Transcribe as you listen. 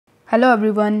Hello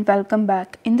everyone, welcome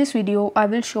back. In this video, I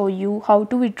will show you how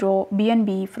to withdraw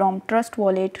BNB from Trust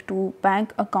Wallet to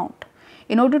bank account.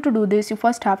 In order to do this, you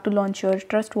first have to launch your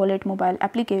Trust Wallet mobile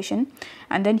application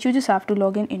and then you just have to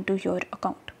log in into your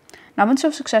account. Now once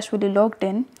you've successfully logged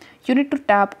in, you need to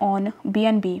tap on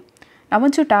BNB. Now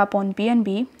once you tap on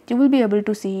BNB, you will be able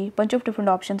to see a bunch of different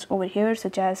options over here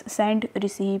such as send,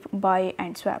 receive, buy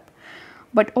and swap.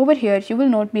 But over here, you will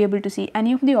not be able to see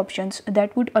any of the options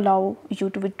that would allow you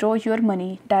to withdraw your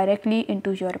money directly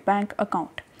into your bank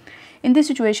account. In this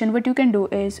situation, what you can do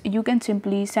is you can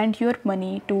simply send your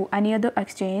money to any other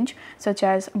exchange such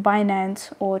as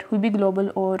Binance or Huobi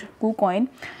Global or KuCoin,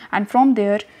 and from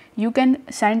there you can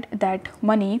send that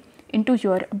money into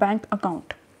your bank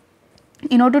account.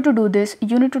 In order to do this,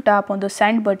 you need to tap on the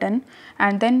send button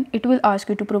and then it will ask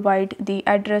you to provide the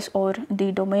address or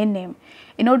the domain name.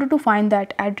 In order to find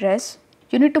that address,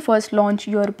 you need to first launch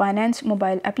your Binance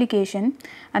mobile application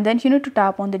and then you need to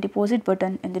tap on the deposit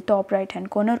button in the top right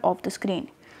hand corner of the screen.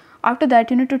 After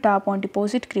that, you need to tap on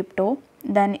deposit crypto.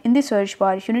 Then in the search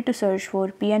bar, you need to search for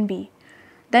BNB.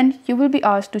 Then you will be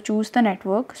asked to choose the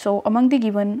network. So among the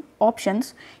given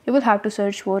options, you will have to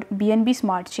search for BNB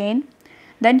Smart Chain.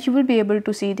 Then you will be able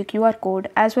to see the QR code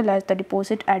as well as the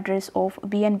deposit address of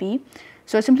BNB.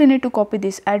 So simply need to copy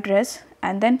this address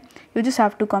and then you just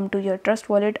have to come to your Trust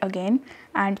Wallet again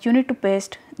and you need to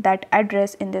paste that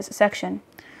address in this section.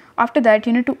 After that,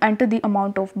 you need to enter the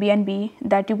amount of BNB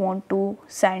that you want to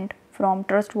send from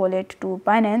Trust Wallet to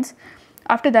Binance.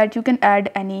 After that, you can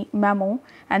add any memo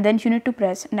and then you need to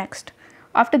press next.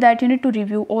 After that, you need to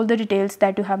review all the details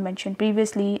that you have mentioned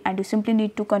previously and you simply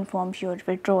need to confirm your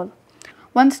withdrawal.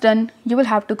 Once done, you will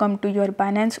have to come to your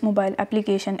Binance mobile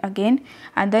application again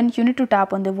and then you need to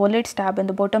tap on the Wallets tab in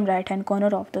the bottom right hand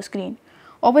corner of the screen.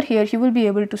 Over here, you will be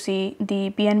able to see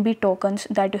the BNB tokens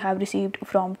that you have received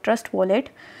from Trust Wallet.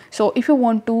 So if you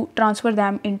want to transfer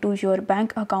them into your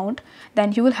bank account,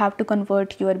 then you will have to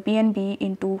convert your BNB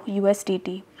into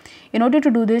USDT. In order to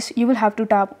do this, you will have to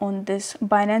tap on this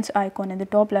Binance icon in the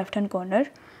top left hand corner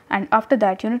and after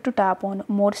that, you need to tap on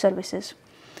More Services.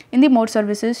 In the More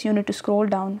Services, you need to scroll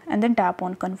down and then tap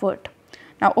on Convert.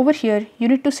 Now over here, you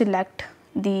need to select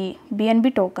the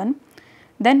BNB token.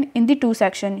 Then in the To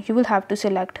section, you will have to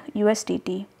select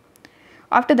USDT.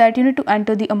 After that, you need to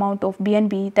enter the amount of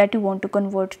BNB that you want to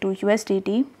convert to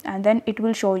USDT and then it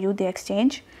will show you the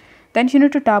exchange. Then you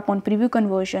need to tap on Preview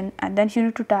Conversion and then you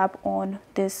need to tap on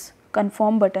this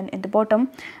Confirm button in the bottom,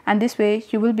 and this way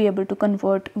you will be able to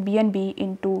convert BNB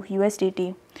into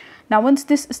USDT. Now once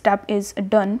this step is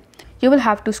done, you will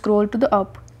have to scroll to the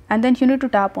up and then you need to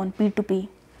tap on P2P.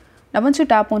 Now once you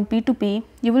tap on P2P,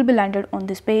 you will be landed on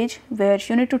this page where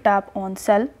you need to tap on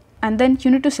Sell and then you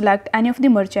need to select any of the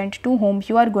merchant to whom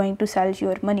you are going to sell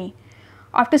your money.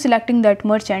 After selecting that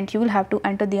merchant, you will have to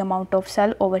enter the amount of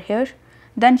sell over here.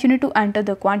 Then you need to enter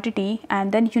the quantity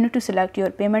and then you need to select your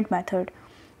payment method.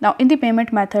 Now in the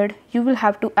payment method, you will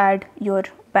have to add your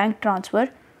bank transfer.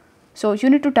 So you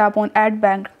need to tap on Add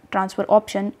Bank Transfer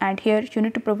option and here you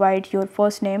need to provide your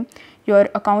first name, your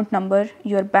account number,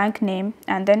 your bank name,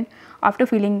 and then after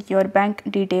filling your bank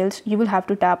details, you will have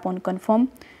to tap on Confirm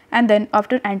and then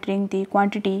after entering the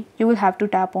quantity, you will have to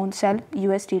tap on Sell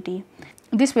USDT.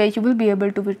 This way you will be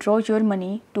able to withdraw your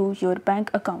money to your bank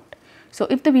account. So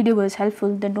if the video was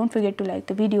helpful, then don't forget to like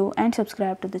the video and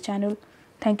subscribe to the channel.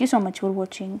 Thank you so much for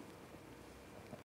watching.